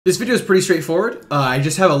This video is pretty straightforward. I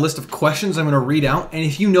just have a list of questions I'm going to read out, and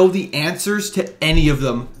if you know the answers to any of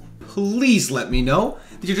them, please let me know.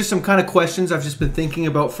 These are just some kind of questions I've just been thinking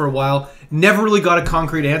about for a while. Never really got a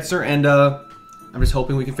concrete answer, and I'm just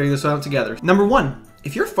hoping we can figure this out together. Number one,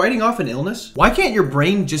 if you're fighting off an illness, why can't your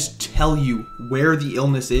brain just tell you where the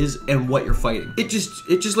illness is and what you're fighting? It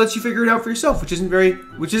just lets you figure it out for yourself, which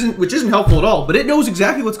isn't helpful at all, but it knows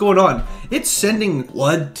exactly what's going on. It's sending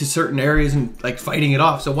blood to certain areas and like fighting it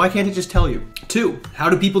off, so why can't it just tell you? Two, how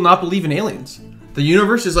do people not believe in aliens? The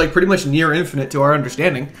universe is like pretty much near infinite to our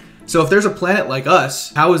understanding. So if there's a planet like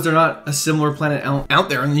us, how is there not a similar planet out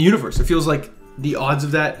there in the universe? It feels like the odds of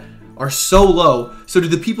that are so low. So do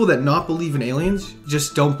the people that not believe in aliens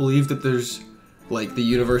just don't believe that there's like the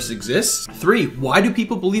universe exists? Three, why do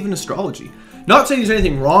people believe in astrology? Not saying there's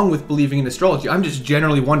anything wrong with believing in astrology. I'm just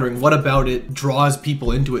generally wondering what about it draws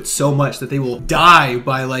people into it so much that they will die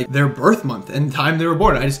by like their birth month and time they were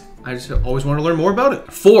born. I just always want to learn more about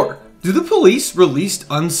it. Four, do the police release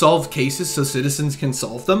unsolved cases so citizens can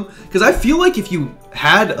solve them? Because I feel like if you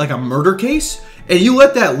had like a murder case and you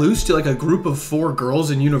let that loose to like a group of 4 girls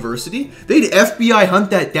in university, they'd FBI hunt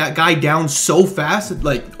that guy down so fast that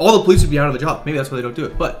like all the police would be out of the job. Maybe that's why they don't do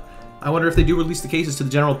it. But I wonder if they do release the cases to the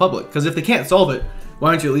general public. Because if they can't solve it,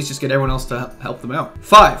 why don't you at least just get everyone else to help them out?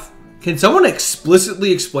 5, can someone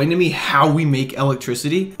explicitly explain to me how we make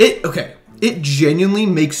electricity? It genuinely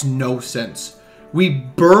makes no sense. We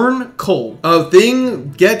burn coal. A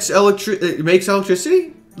thing makes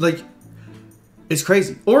electricity? Like, it's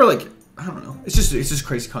crazy. Or like, I don't know. It's just a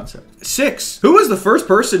crazy concept. 6, who was the first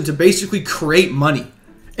person to basically create money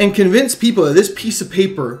and convince people that this piece of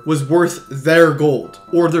paper was worth their gold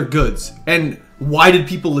or their goods? And why did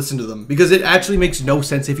people listen to them? Because it actually makes no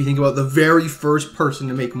sense if you think about the very first person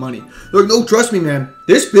to make money. They're like, no, trust me, man.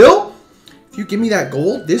 This bill, if you give me that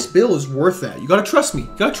gold, this bill is worth that. You gotta trust me.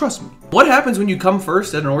 You gotta trust me. What happens when you come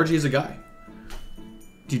first at an orgy as a guy?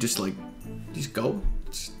 Do you just go?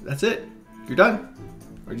 That's it. You're done.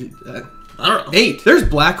 Or do you, I don't know. 8, there's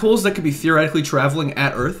black holes that could be theoretically traveling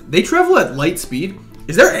at Earth. They travel at light speed.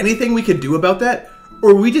 Is there anything we could do about that?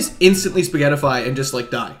 Or we just instantly spaghettify and just like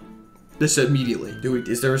die? This immediately.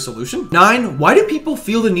 Is there a solution? 9, why do people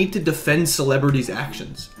feel the need to defend celebrities'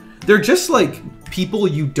 actions? They're just like people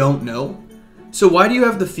you don't know. So why do you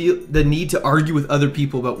have the need to argue with other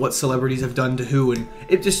people about what celebrities have done to who? And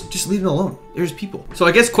it just leave them alone. There's people. So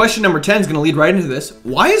I guess question number 10 is going to lead right into this.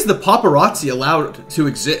 Why is the paparazzi allowed to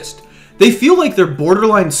exist? They feel like they're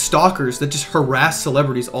borderline stalkers that just harass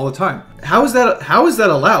celebrities all the time. How is that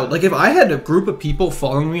allowed? Like if I had a group of people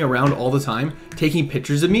following me around all the time, taking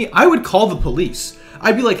pictures of me, I would call the police.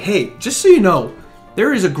 I'd be like, hey, just so you know,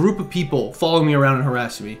 there is a group of people following me around and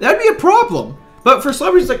harassing me. That'd be a problem. But for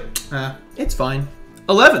celebrities, like, it's fine.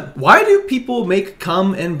 11, why do people make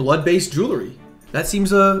cum and blood-based jewelry? That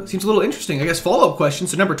seems a little interesting. I guess follow-up question.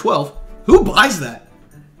 So number 12, who buys that?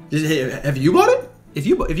 Have you bought it? If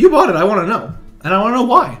you bought it, I want to know. And I want to know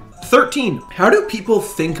why. 13, how do people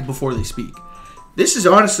think before they speak? This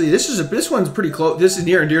one's pretty close. This is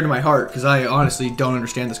near and dear to my heart because I honestly don't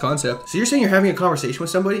understand this concept. So you're saying you're having a conversation with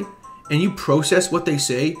somebody and you process what they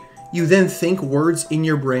say, you then think words in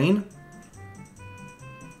your brain,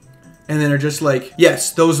 and then are just like,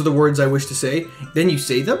 yes, those are the words I wish to say. Then you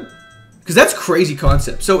say them? Because that's a crazy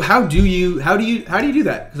concept. So how do you do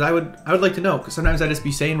that? Because I would like to know. Because sometimes I just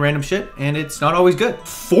be saying random shit and it's not always good.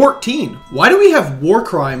 14, why do we have war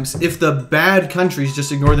crimes if the bad countries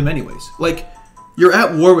just ignore them anyways? Like, you're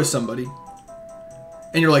at war with somebody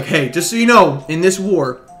and you're like, hey, just so you know, in this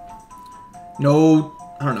war, no,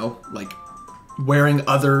 I don't know, like wearing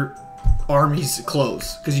other army's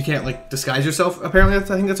clothes because you can't like disguise yourself. Apparently I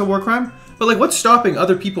think that's a war crime. But like, what's stopping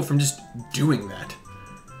other people from just doing that?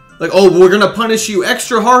 Like, oh, we're gonna punish you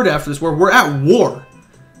extra hard after this war. We're at war.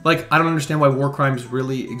 Like, I don't understand why war crimes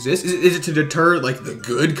really exist. Is it to deter like the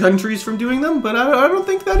good countries from doing them? But I don't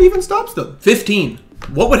think that even stops them. 15,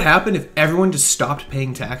 what would happen if everyone just stopped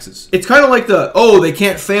paying taxes? It's kind of like they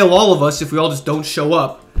can't fail all of us if we all just don't show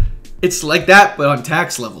up. It's like that, but on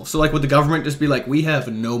tax level. So like, would the government just be like, we have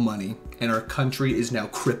no money and our country is now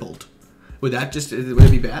crippled? Would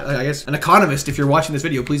it be bad? I guess an economist, if you're watching this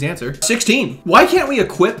video, please answer. 16, why can't we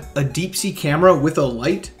equip a deep sea camera with a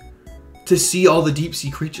light to see all the deep sea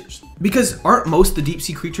creatures? Because aren't most of the deep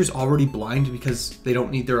sea creatures already blind because they don't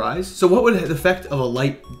need their eyes? So what would the effect of a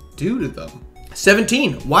light do to them?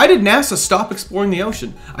 17, why did NASA stop exploring the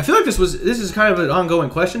ocean? I feel like this is kind of an ongoing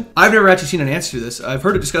question. I've never actually seen an answer to this. I've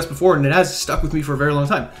heard it discussed before and it has stuck with me for a very long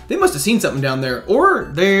time. They must have seen something down there, or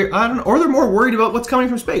they're more worried about what's coming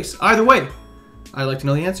from space. Either way, I'd like to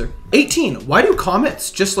know the answer. 18, why do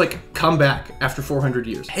comets just like come back after 400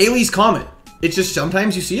 years? Halley's Comet. It's just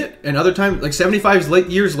sometimes you see it, and other times, like 75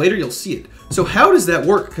 years later, you'll see it. So how does that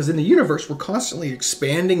work? Because in the universe, we're constantly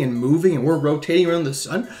expanding and moving, and we're rotating around the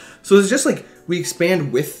sun. So it's just like we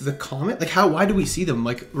expand with the comet. Like why do we see them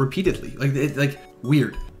like repeatedly? Like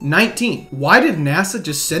weird. 19, why did NASA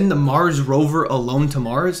just send the Mars rover alone to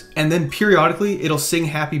Mars, and then periodically it'll sing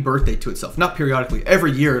happy birthday to itself? Not periodically,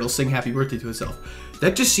 every year it'll sing happy birthday to itself.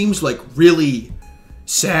 That just seems like really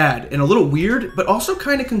sad and a little weird, but also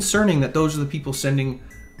kind of concerning that those are the people sending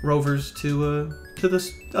rovers to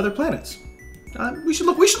the other planets. We should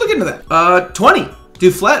look into that. 20.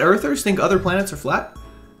 Do flat earthers think other planets are flat?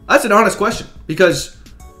 That's an honest question, because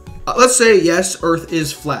let's say yes, Earth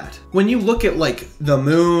is flat. When you look at like the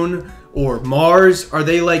moon or Mars, are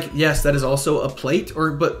they like, yes, that is also a plate,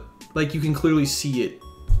 but like you can clearly see it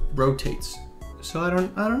rotates. So I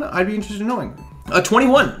don't know. I'd be interested in knowing.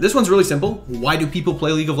 21. This one's really simple. Why do people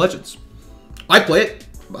play League of Legends? I play it.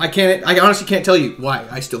 I honestly can't tell you why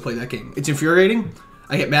I still play that game. It's infuriating.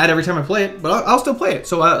 I get mad every time I play it, but I'll still play it.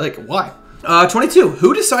 So like, why? 22.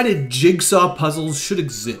 Who decided jigsaw puzzles should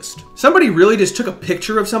exist? Somebody really just took a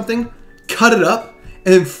picture of something, cut it up,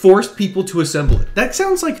 and then forced people to assemble it. That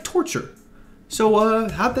sounds like torture. So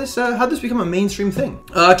how'd this become a mainstream thing?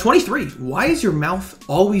 23. Why is your mouth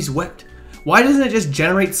always wet? Why doesn't it just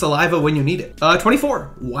generate saliva when you need it?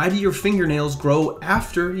 24. Why do your fingernails grow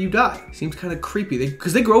after you die? Seems kind of creepy,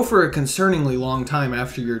 because they grow for a concerningly long time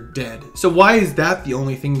after you're dead. So why is that the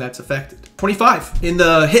only thing that's affected? 25. In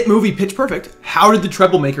the hit movie Pitch Perfect, how did the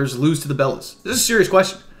Treblemakers lose to the Bellas? This is a serious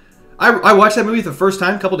question. I watched that movie the first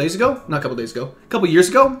time a couple years ago.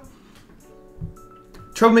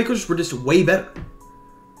 Treblemakers were just way better.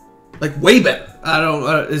 Like way better.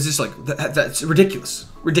 It's just like, that's ridiculous.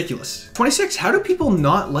 Ridiculous. 26, how do people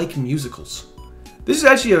not like musicals? This is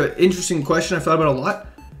actually an interesting question I've thought about a lot.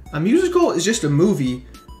 A musical is just a movie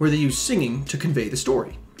where they use singing to convey the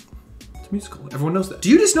story. It's a musical, everyone knows that.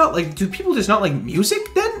 Do people just not like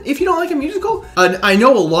music then, if you don't like a musical? I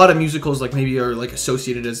know a lot of musicals like maybe are like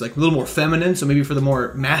associated as like a little more feminine, so maybe for the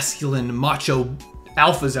more masculine, macho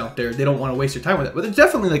alphas out there, they don't want to waste their time with it. But there's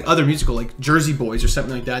definitely like other musical, like Jersey Boys or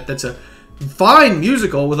something like that, that's a fine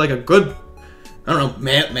musical with like a good, I don't know,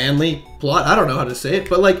 manly plot. I don't know how to say it,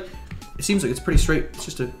 but like, it seems like it's pretty straight. It's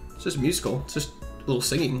just a musical. It's just a little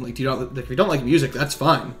singing. Like, if you don't like music, that's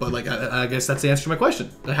fine. But like, I guess that's the answer to my question.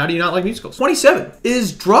 How do you not like musicals? 27.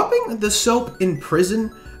 Is dropping the soap in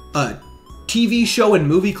prison a TV show and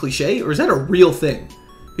movie cliche, or is that a real thing?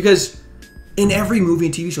 Because in every movie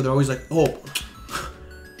and TV show, they're always like, oh,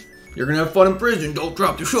 you're gonna have fun in prison, don't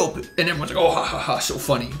drop the soap. And everyone's like, oh, ha, ha, ha, so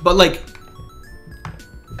funny. But like,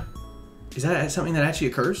 is that something that actually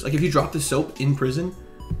occurs? Like if you drop the soap in prison,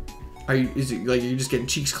 is it like you're just getting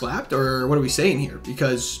cheeks clapped, or what are we saying here?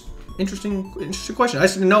 Because interesting question. I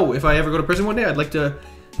just didn't know if I ever go to prison one day. I'd like to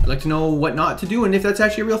know what not to do and if that's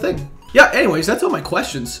actually a real thing. Yeah, anyways, that's all my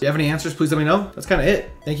questions. If you have any answers, please let me know. That's kind of it.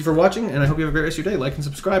 Thank you for watching, and I hope you have a great rest of your day. Like and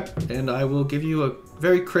subscribe, and I will give you a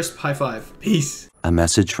very crisp high five. Peace. A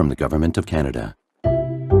message from the Government of Canada.